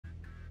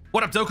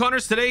What up,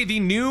 Dokkanners? Today,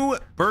 the new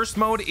burst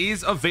mode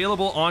is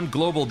available on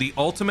Global, the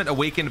Ultimate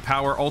Awakened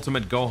Power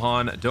Ultimate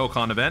Gohan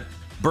Dokkan event.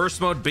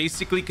 Burst mode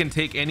basically can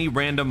take any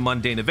random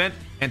mundane event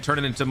and turn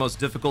it into the most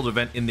difficult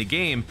event in the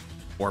game,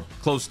 or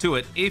close to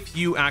it, if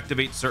you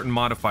activate certain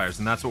modifiers,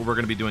 and that's what we're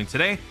going to be doing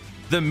today.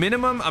 The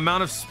minimum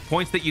amount of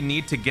points that you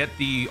need to get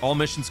the all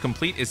missions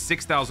complete is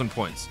 6,000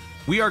 points.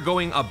 We are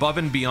going above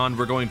and beyond.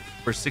 We're going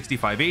for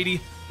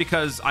 6580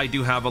 because I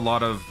do have a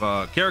lot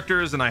of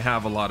characters and I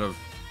have a lot of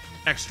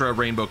extra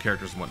rainbow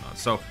characters and whatnot.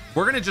 So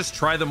we're going to just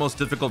try the most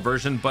difficult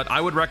version, but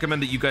I would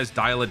recommend that you guys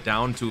dial it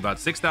down to about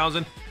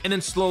 6,000 and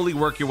then slowly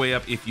work your way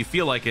up if you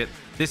feel like it.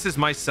 This is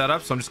my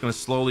setup, so I'm just going to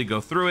slowly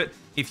go through it.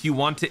 If you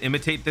want to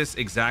imitate this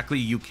exactly,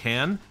 you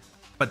can,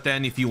 but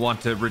then if you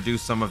want to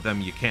reduce some of them,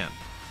 you can.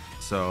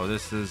 So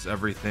this is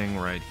everything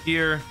right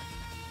here.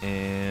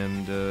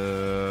 And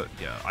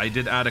yeah, I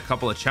did add a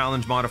couple of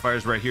challenge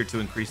modifiers right here to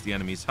increase the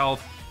enemy's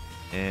health.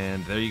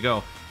 And there you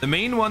go. The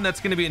main one that's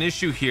going to be an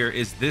issue here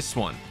is this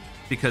one,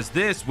 because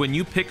this, when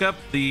you pick up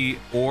the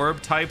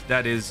orb type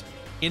that is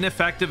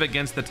ineffective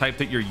against the type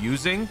that you're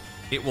using,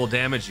 it will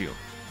damage you.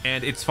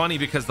 And it's funny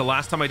because the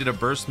last time I did a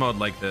burst mode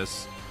like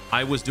this,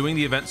 I was doing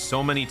the event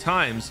so many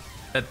times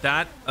that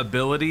that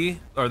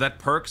ability or that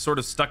perk sort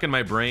of stuck in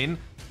my brain.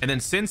 And then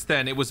since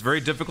then, it was very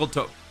difficult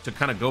to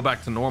kind of go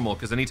back to normal,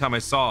 because anytime I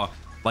saw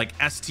like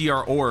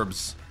STR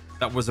orbs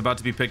that was about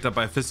to be picked up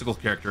by a physical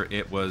character,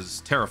 it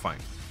was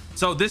terrifying.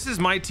 So this is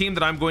my team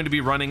that I'm going to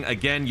be running.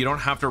 Again, you don't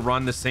have to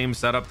run the same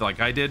setup like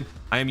I did.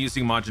 I am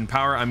using Majin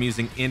Power. I'm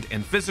using Int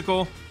and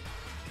Physical.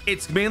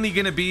 It's mainly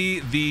going to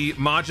be the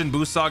Majin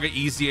Buu Saga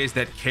EZAs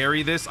that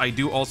carry this. I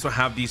do also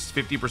have these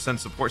 50%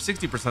 support,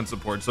 60%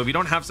 support. So if you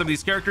don't have some of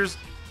these characters,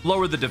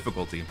 lower the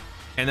difficulty.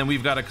 And then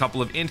we've got a couple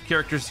of Int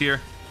characters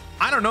here.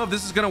 I don't know if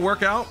this is going to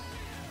work out,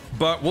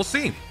 but we'll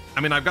see.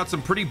 I mean, I've got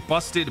some pretty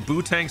busted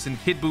Buu tanks and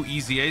Kid Buu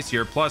EZAs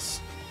here. Plus,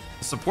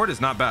 the support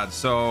is not bad.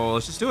 So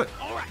let's just do it.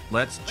 All right,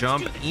 let's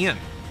jump in.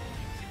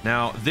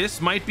 Now, this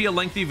might be a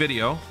lengthy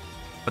video,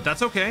 but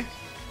that's okay.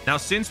 Now,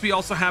 since we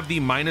also have the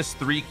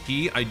 -3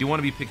 key, I do want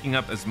to be picking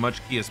up as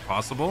much key as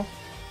possible.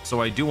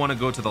 So I do want to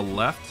go to the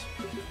left.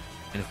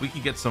 And if we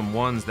could get some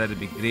ones, that'd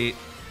be great.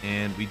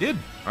 And we did.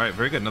 All right,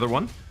 very good. Another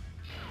one.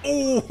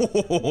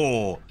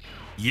 Oh,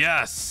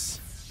 yes.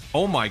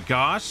 Oh my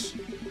gosh.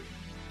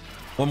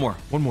 One more.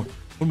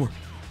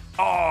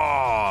 Oh,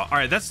 all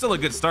right. That's still a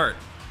good start.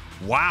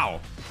 Wow.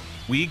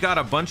 We got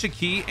a bunch of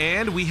key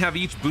and we have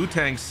each Buu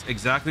tanks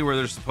exactly where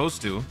they're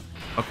supposed to.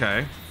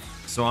 Okay.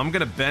 So I'm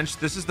going to bench.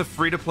 This is the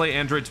free-to-play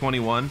Android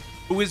 21,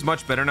 who is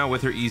much better now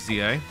with her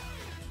EZA.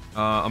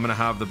 I'm going to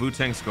have the Buu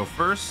tanks go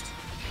first.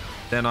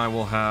 Then I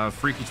will have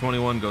Freaky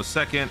 21 go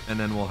second. And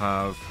then we'll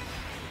have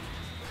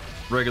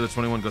regular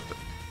 21 go third.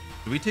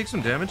 Did we take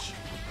some damage?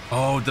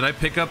 Oh, did I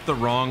pick up the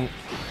wrong?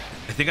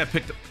 I think I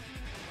picked up.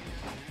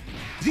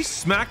 Did he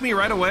smack me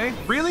right away?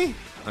 Really?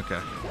 Okay.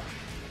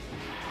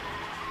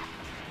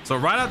 So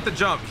right out the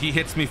jump, he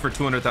hits me for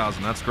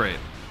 200,000. That's great.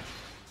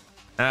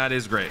 That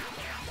is great.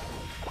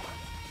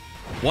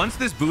 Once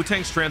this Buu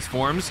tanks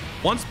transforms,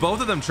 once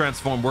both of them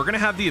transform, we're going to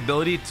have the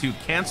ability to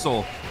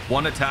cancel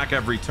one attack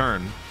every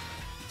turn.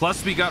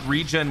 Plus, we got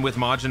regen with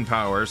Majin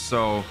Power,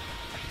 so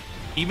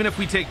even if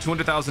we take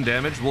 200,000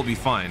 damage, we'll be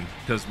fine,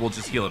 because we'll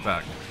just heal it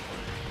back.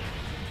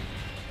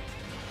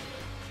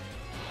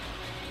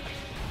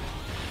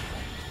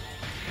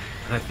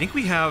 And I think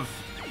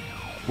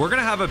we're going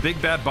to have a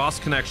big bad boss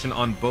connection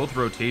on both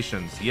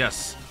rotations.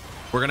 Yes.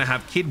 We're going to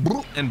have Kid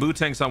Buu and Buu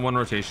tanks on one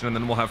rotation, and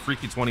then we'll have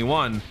Freaky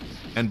 21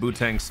 and Buu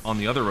tanks on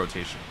the other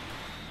rotation.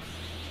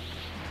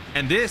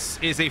 And this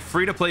is a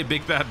free-to-play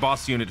big bad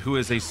boss unit who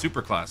is a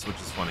super class, which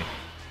is funny.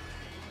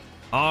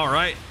 All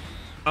right.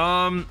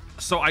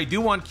 So I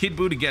do want Kid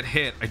Buu to get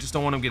hit. I just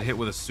don't want him to get hit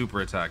with a super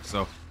attack.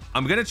 So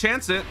I'm going to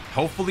chance it.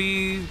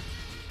 Hopefully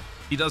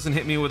he doesn't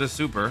hit me with a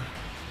super.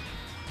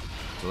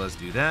 So let's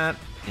do that.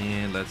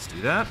 And let's do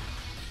that.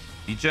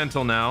 Be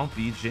gentle now.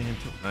 Be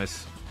gentle.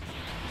 Nice.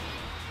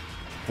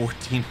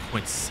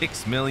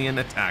 14.6 million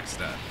attack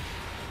stat.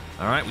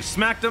 All right, we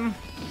smacked him.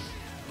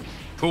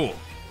 Cool.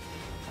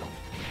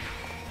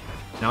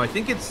 Now I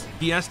think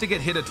he has to get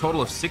hit a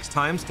total of 6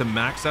 times to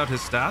max out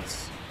his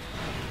stats.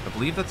 I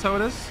believe that's how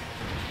it is.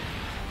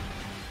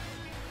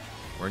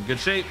 We're in good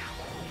shape.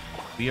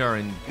 We are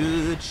in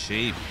good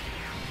shape.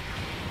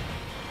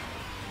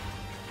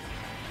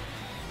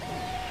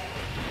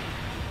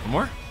 One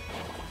more.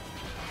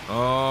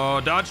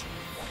 Oh, dodge.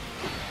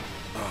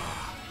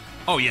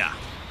 Oh yeah.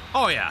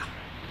 Oh yeah.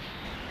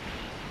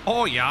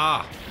 Oh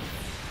yeah.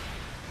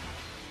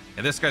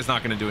 And this guy's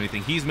not going to do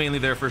anything. He's mainly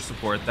there for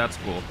support. That's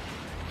cool.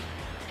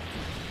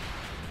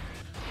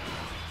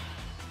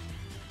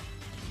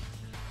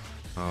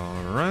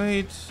 All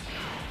right.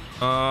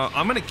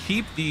 I'm going to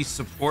keep the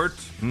support.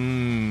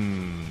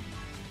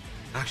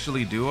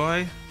 Actually, do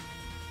I?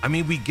 I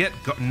mean, we get...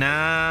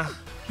 Nah.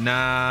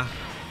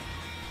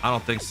 I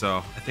don't think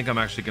so. I think I'm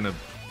actually going to...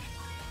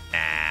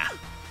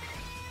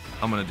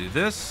 I'm going to do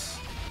this.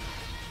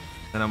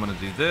 Then I'm going to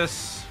do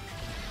this.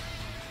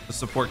 The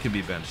support can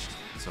be benched.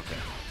 It's okay.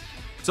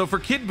 So for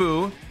Kid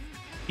Buu,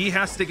 he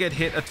has to get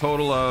hit a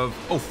total of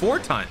 4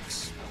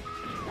 times.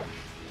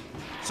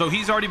 So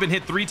he's already been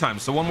hit 3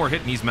 times. So one more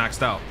hit and he's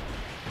maxed out.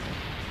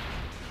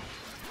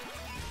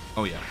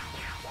 Oh yeah.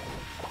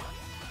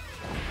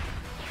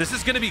 This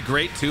is going to be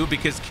great too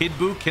because Kid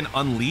Buu can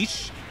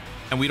unleash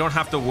and we don't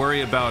have to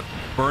worry about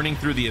burning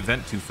through the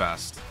event too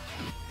fast.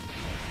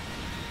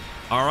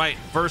 All right,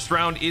 first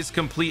round is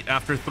complete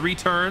after 3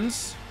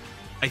 turns.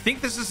 I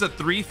think this is a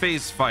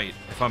 3-phase fight,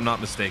 if I'm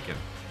not mistaken.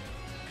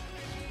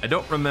 I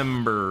don't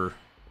remember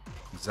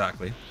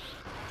exactly.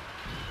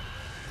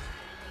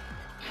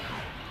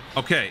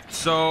 Okay,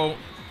 so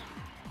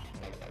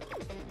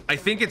I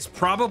think it's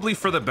probably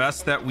for the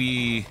best that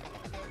we...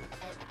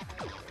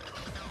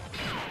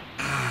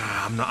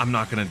 I'm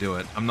not gonna do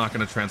it. I'm not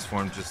gonna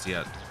transform just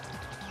yet.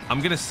 I'm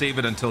gonna save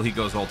it until he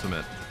goes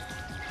ultimate.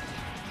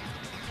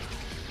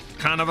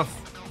 Kind of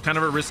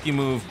a risky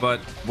move, but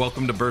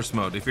welcome to burst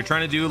mode. If you're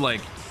trying to do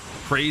like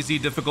crazy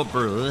difficult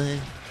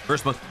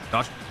burst mode,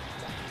 dodge.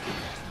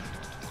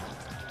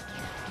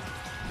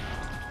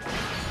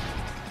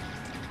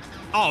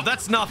 Oh,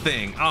 that's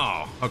nothing.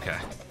 Oh, okay.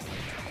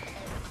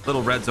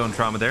 Little red zone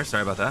trauma there.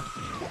 Sorry about that.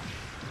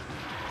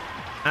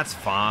 That's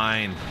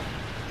fine.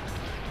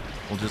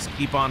 We'll just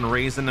keep on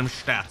raising them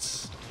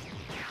stats.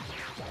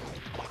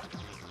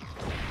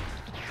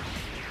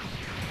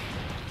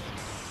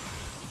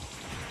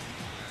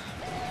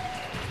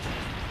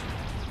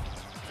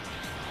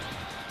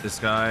 This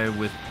guy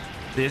with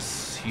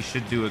this, he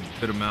should do a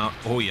good amount.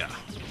 Oh yeah.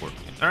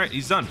 All right,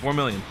 he's done. 4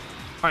 million.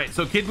 All right,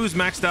 so Kid Buu's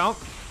maxed out.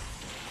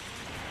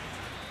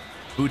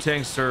 Buu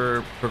tanks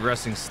are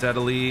progressing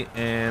steadily,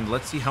 and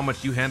let's see how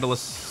much you handle a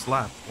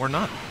slap or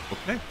not.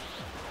 Okay.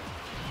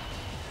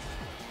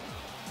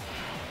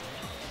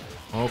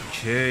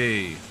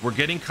 Okay, we're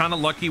getting kind of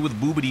lucky with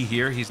Boobity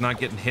here. He's not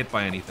getting hit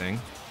by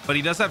anything, but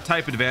he does have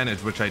type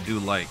advantage, which I do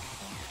like.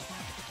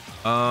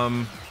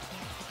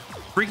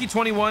 Freaky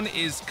 21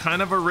 is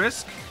kind of a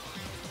risk,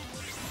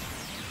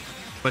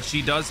 but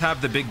she does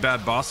have the big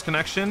bad boss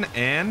connection,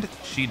 and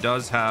she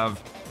does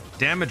have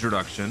damage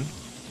reduction.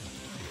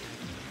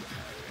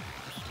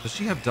 Does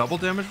she have double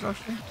damage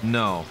reduction?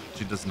 No,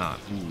 she does not.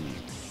 Ooh.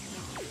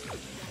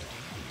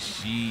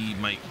 She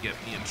might get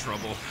me in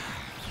trouble.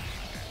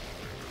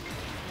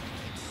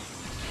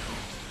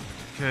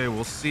 Okay,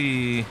 we'll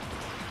see.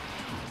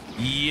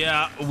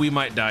 Yeah, we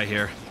might die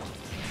here.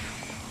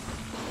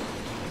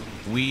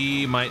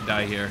 We might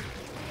die here.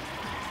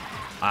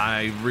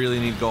 I really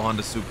need Gohan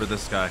to super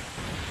this guy.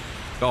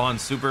 Gohan,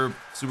 super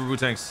Buu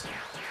tanks.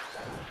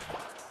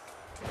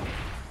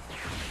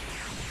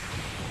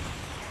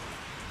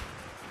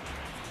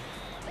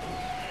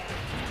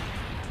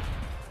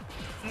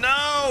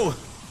 No!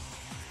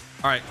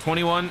 All right,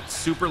 21,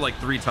 super like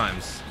 3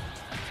 times.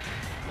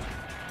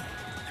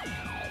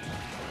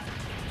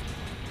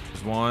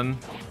 There's 1.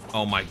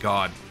 Oh my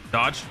God.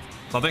 Dodge?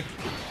 Something?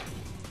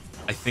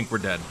 I think we're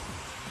dead.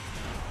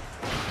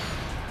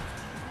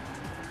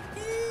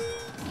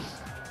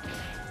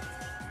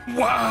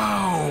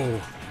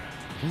 Wow.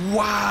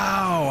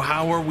 Wow.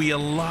 How are we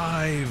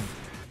alive?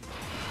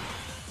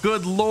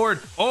 Good Lord.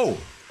 Oh.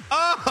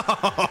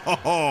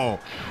 Oh.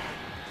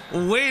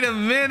 Wait a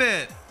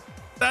minute.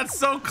 That's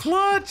so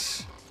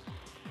clutch.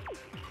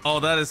 Oh,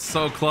 that is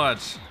so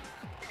clutch.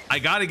 I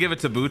got to give it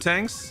to Buu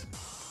tanks,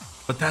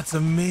 but that's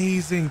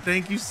amazing.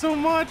 Thank you so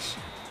much.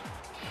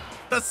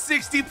 The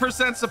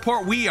 60%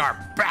 support. We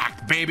are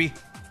back, baby.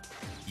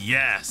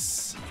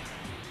 Yes.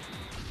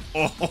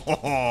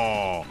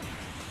 Oh.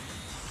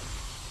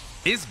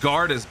 His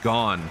guard is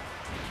gone.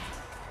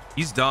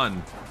 He's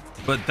done.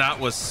 But that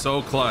was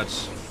so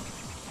clutch.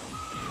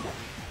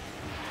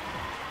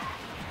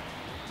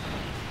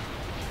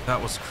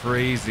 That was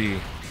crazy.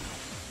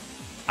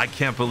 I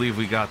can't believe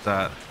we got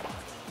that.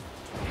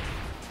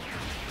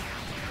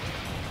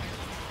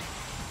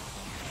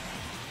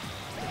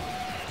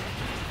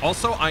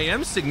 Also, I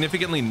am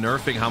significantly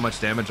nerfing how much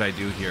damage I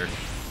do here,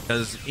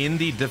 because in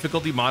the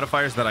difficulty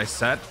modifiers that I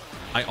set,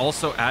 I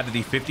also added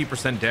the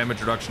 50% damage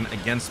reduction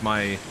against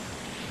my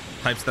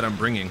types that I'm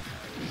bringing.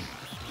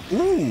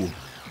 Ooh.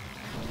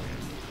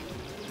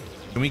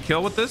 Can we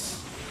kill with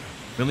this?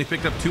 We only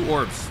picked up 2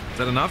 orbs. Is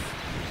that enough?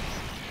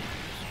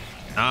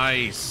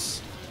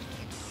 Nice.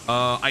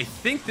 I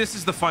think this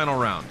is the final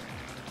round.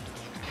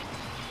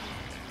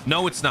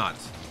 No, it's not.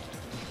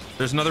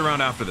 There's another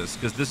round after this,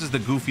 because this is the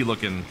goofy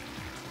looking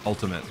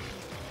ultimate.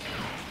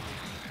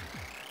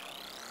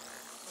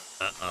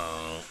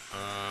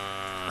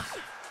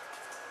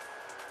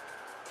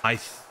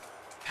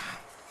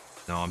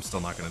 No, I'm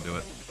still not gonna do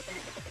it.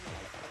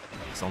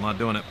 Still not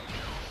doing it.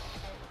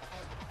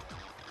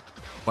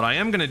 What I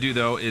am gonna do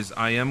though is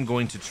I am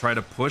going to try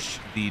to push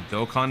the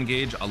Dokkan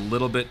gauge a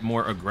little bit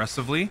more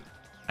aggressively.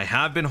 I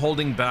have been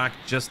holding back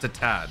just a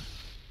tad,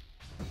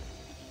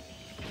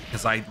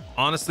 because I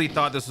honestly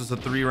thought this was a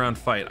 3-round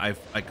fight.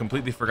 I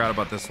completely forgot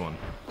about this one.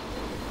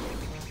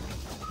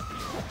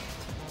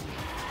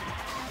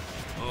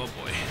 Oh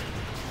boy.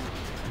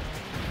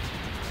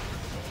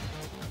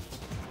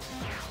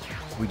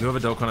 We do have a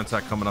Dokkan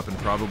attack coming up in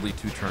probably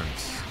 2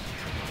 turns.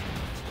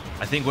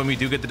 I think when we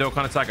do get the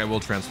Dokkan attack, I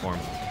will transform.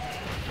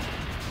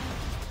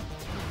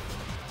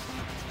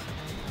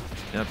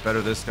 Yeah,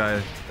 better this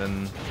guy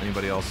than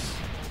anybody else.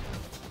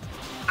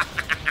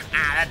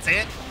 That's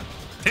it.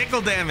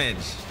 Tickle damage.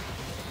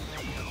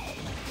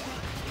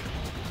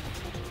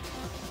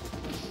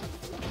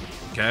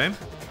 Okay.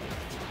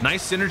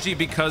 Nice synergy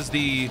because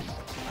the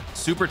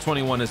Super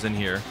 21 is in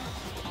here.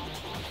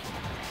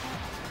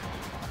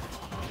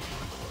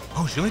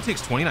 Oh, she only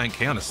takes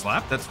 29k on a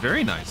slap? That's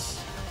very nice.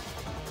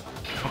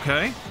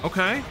 Okay,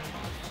 okay.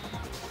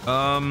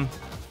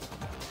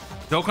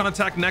 Dokkan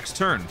attack next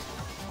turn.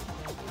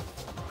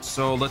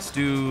 So let's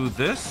do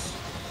this.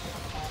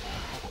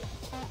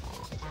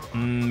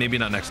 Maybe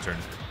not next turn.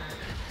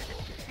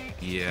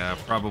 Yeah,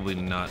 probably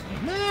not.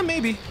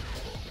 Maybe.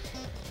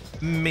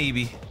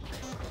 Maybe.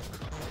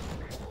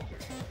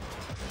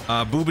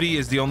 Boobity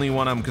is the only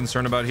one I'm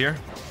concerned about here.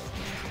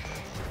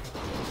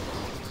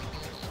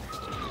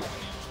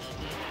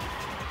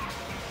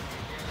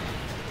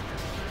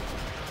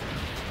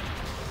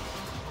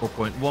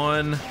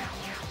 .1.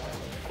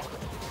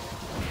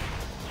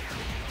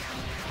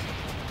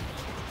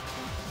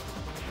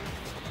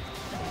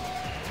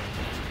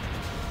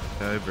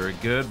 Okay, very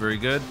good, very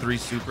good. 3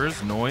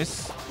 supers,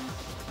 nice.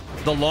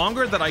 The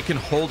longer that I can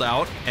hold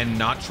out and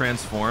not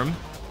transform,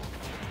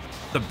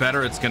 the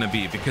better it's gonna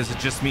be, because it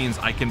just means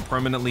I can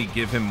permanently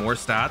give him more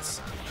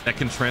stats that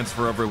can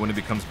transfer over when it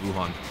becomes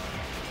GOHAN.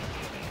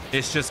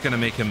 It's just gonna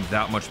make him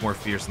that much more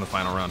fierce in the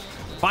final round.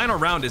 Final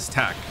round is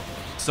tech.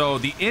 So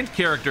the int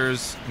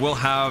characters will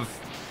have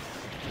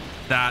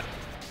that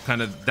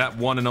kind of that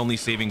one and only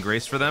saving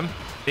grace for them.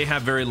 They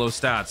have very low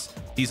stats.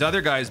 These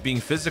other guys being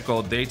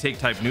physical, they take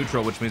type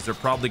neutral, which means they're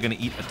probably going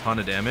to eat a ton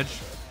of damage.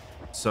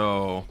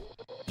 So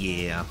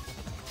yeah.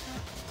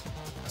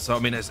 So I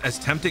mean, as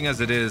tempting as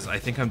it is, I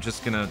think I'm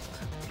just gonna,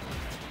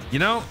 you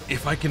know,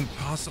 if I can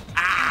possibly,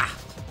 I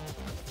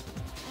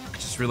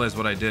just realized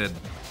what I did.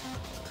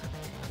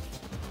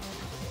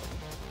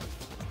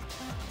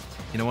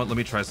 You know what? Let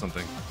me try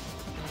something.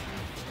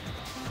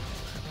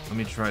 Let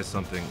me try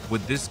something.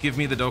 Would this give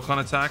me the Dokkan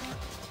attack?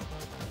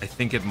 I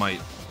think it might.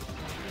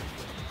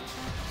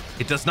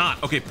 It does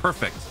not. Okay,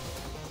 perfect.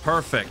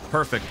 Perfect,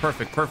 perfect,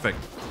 perfect, perfect.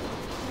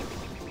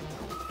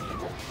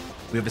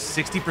 We have a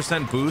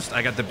 60% boost.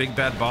 I got the big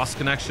bad boss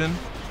connection.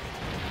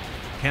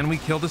 Can we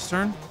kill this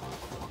turn?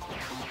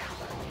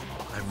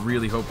 I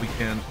really hope we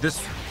can.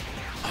 This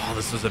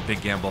was a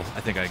big gamble.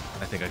 I think I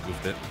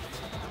goofed it.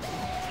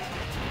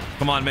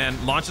 Come on, man.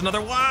 Launch another.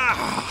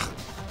 Wow.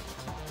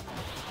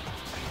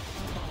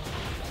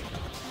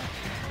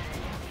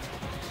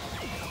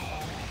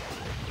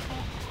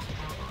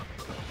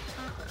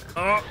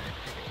 Oh,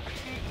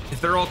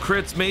 if they're all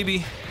crits,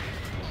 maybe.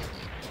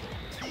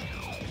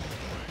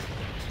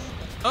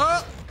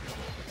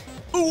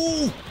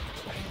 Ooh.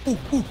 Ooh, ooh,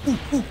 ooh,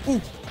 ooh,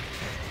 ooh.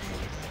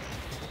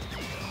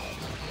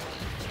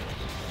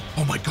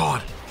 Oh my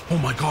god. Oh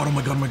my god. Oh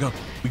my god. Oh my god.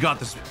 We got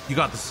this. You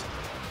got this.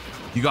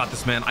 You got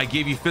this, man. I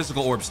gave you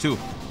physical orbs too.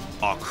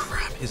 Oh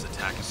crap. His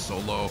attack is so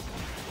low.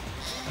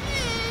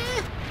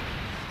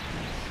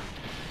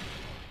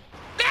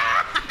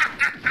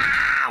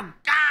 Oh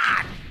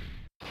god.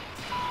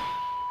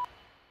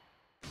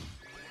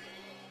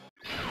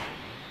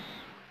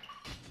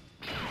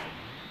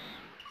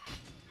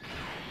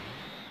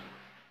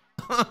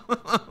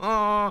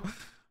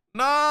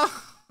 No.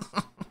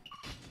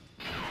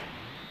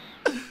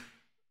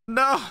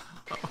 No.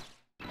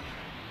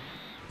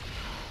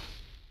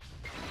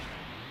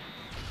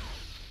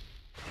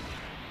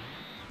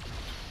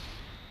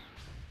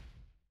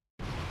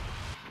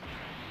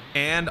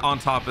 And on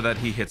top of that,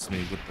 he hits me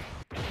with the...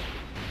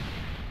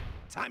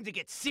 Time to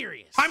get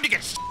serious. Time to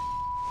get...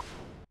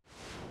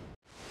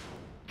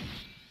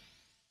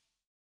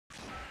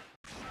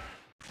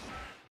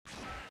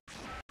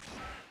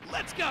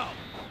 Let's go.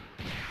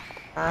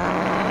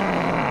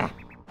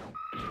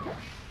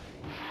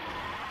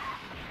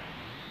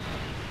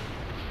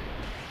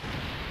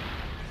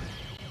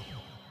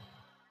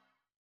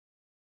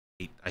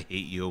 I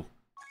hate you.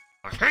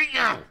 I hate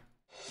you.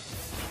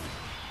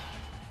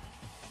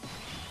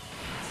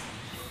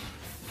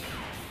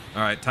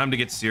 All right, time to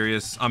get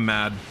serious. I'm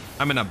mad.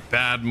 I'm in a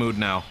bad mood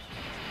now.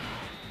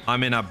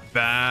 I'm in a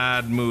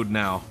bad mood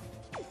now.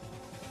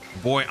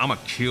 Boy, I'ma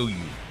kill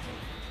you.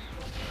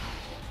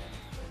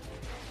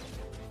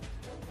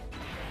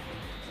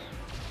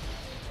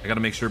 I gotta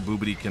make sure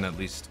Boobity can at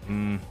least...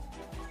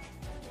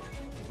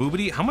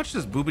 Boobity? How much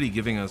is Boobity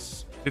giving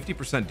us?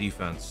 50%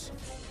 defense.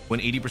 When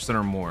 80%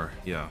 or more.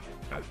 Yeah,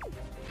 okay.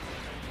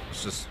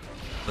 Let's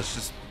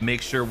just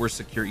make sure we're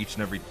secure each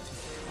and every...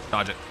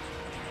 Dodge it.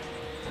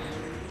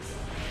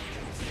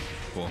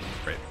 Cool,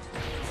 great.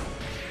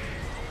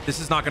 This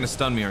is not gonna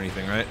stun me or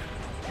anything, right?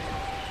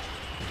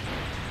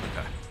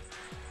 Okay.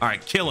 All right,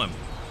 kill him.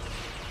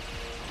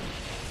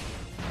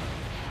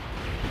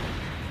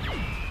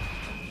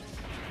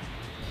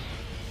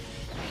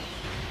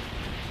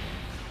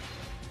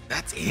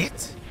 That's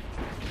it?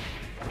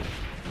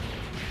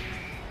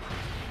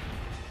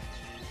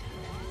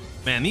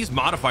 Man, these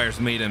modifiers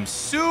made him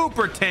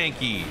super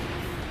tanky.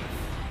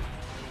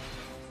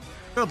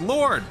 Good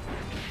lord.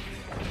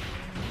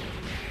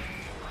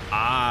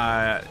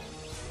 I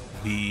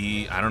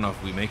don't know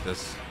if we make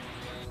this.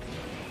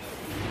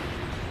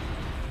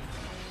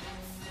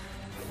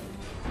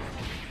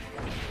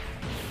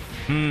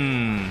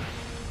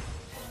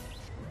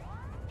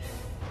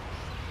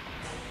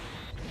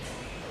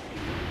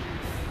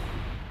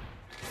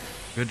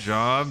 Good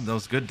job. That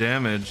was good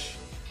damage.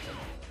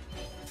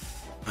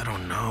 I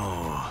don't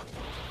know.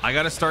 I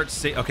gotta start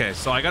okay,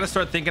 so I gotta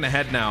start thinking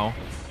ahead now,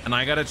 and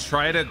I gotta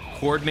try to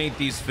coordinate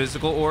these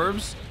physical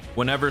orbs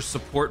whenever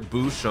support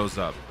Boo shows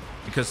up,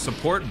 because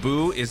support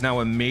Boo is now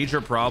a major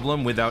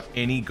problem without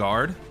any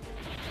guard.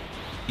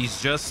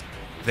 He's just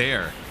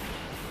there.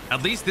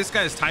 At least this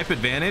guy's type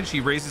advantage.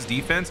 He raises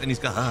defense, and he's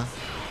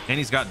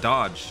got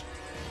dodge.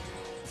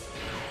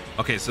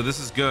 Okay, so this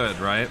is good,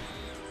 right?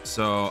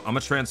 So I'm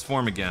gonna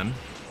transform again.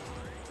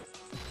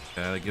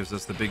 Okay, that gives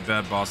us the big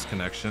bad boss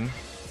connection.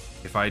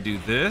 If I do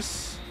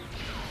this,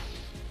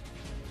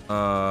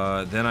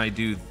 then I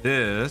do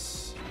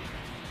this.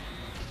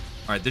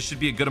 All right, this should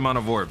be a good amount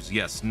of orbs.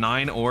 Yes,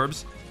 9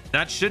 orbs.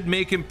 That should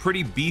make him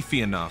pretty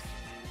beefy enough.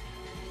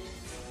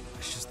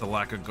 It's just the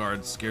lack of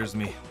guard scares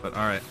me, but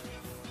all right.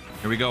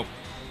 Here we go.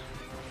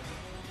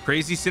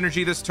 Crazy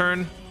synergy this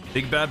turn.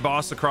 Big bad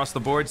boss across the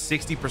board,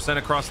 60%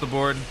 across the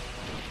board.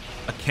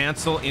 A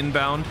cancel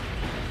inbound.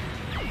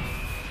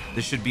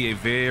 This should be a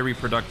very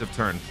productive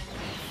turn.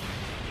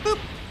 Boop.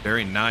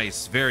 Very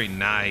nice, very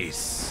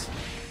nice.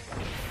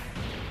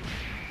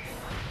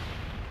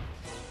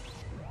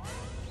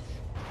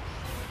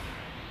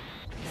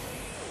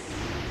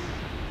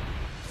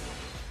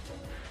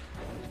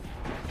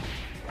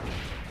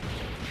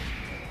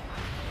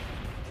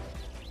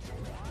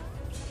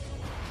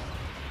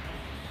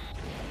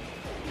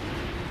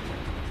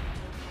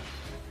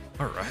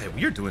 All right,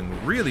 we are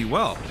doing really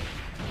well.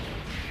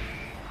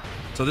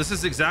 So this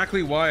is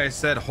exactly why I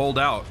said hold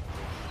out.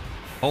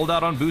 Hold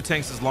out on Boo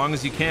tanks as long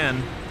as you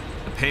can.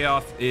 The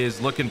payoff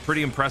is looking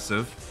pretty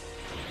impressive.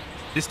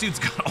 This dude's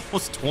got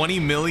almost 20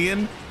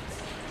 million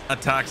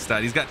attack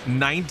stat. He's got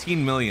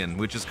 19 million,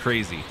 which is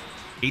crazy.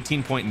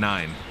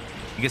 18.9.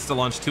 He gets to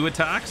launch 2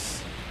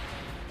 attacks.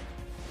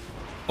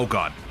 Oh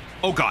god.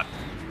 Oh god.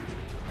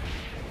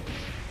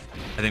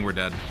 I think we're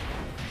dead.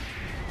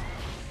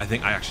 I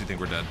actually think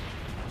we're dead.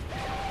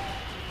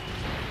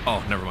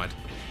 Oh, never mind.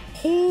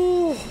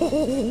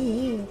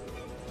 Oh,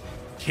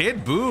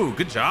 Kid Boo,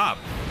 good job.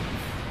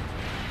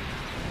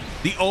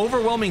 The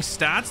overwhelming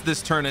stats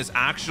this turn is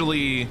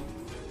actually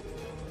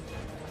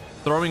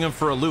throwing him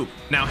for a loop.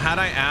 Now, had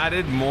I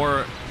added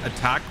more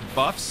attack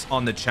buffs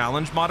on the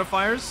challenge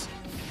modifiers,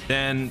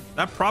 then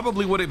that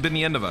probably would have been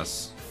the end of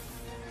us.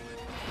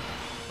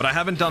 But I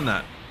haven't done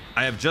that.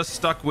 I have just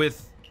stuck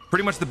with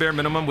pretty much the bare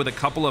minimum with a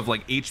couple of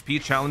like HP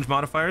challenge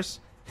modifiers.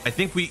 I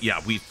think we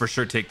for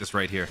sure take this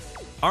right here.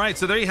 All right,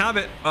 so there you have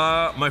it.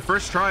 My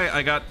first try,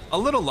 I got a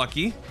little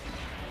lucky,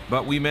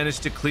 but we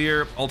managed to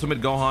clear Ultimate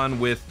Gohan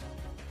with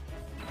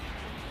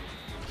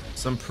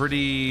some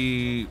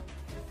pretty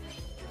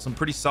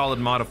solid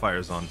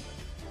modifiers on.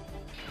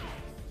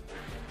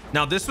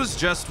 Now, this was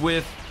just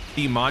with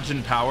the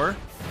Majin power.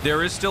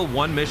 There is still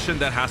one mission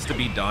that has to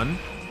be done.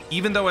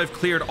 Even though I've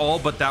cleared all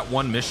but that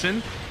one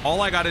mission,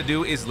 all I got to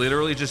do is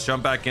literally just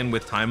jump back in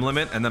with time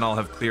limit, and then I'll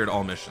have cleared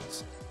all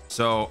missions.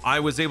 So I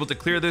was able to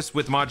clear this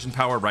with Majin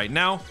power right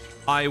now.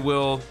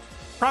 I'll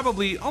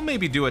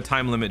maybe do a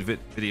time limit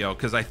video,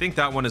 because I think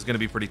that one is going to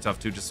be pretty tough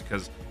too, just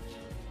because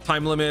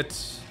time limit,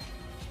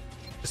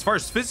 as far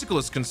as physical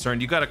is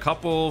concerned, you got a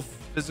couple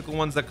physical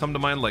ones that come to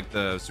mind, like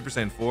the Super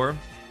Saiyan 4. I don't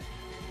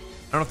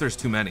know if there's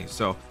too many,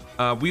 so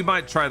we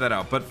might try that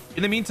out. But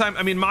in the meantime,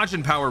 I mean,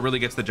 Majin power really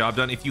gets the job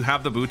done. If you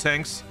have the Boo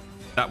tanks,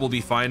 that will be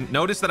fine.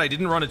 Notice that I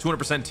didn't run a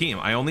 200% team.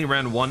 I only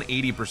ran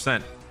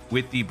 180%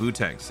 with the Boo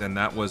tanks, and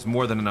that was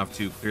more than enough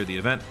to clear the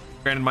event.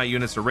 Granted, my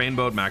units are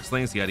rainbowed, max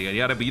lanes, yada yada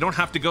yada, but you don't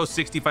have to go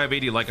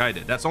 6580 like I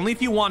did. That's only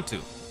if you want to.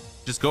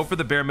 Just go for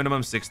the bare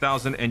minimum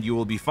 6,000 and you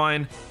will be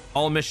fine.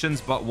 All missions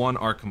but one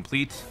are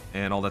complete,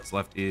 and all that's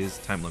left is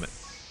time limit.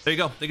 There you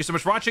go. Thank you so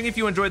much for watching. If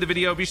you enjoyed the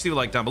video, be sure to leave a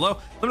like down below. Let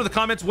me know in the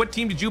comments, what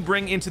team did you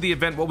bring into the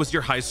event? What was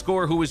your high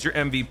score? Who was your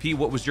MVP?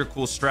 What was your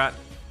cool strat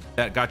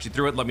that got you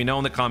through it? Let me know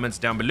in the comments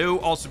down below.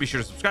 Also, be sure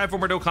to subscribe for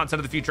more Dokkan content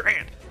in the future,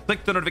 and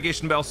click the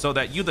notification bell so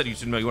that you let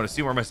YouTube know you want to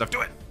see more of my stuff.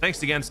 Do it.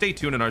 Thanks again. Stay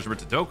tuned, and ours to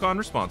Dokkan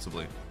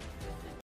responsibly.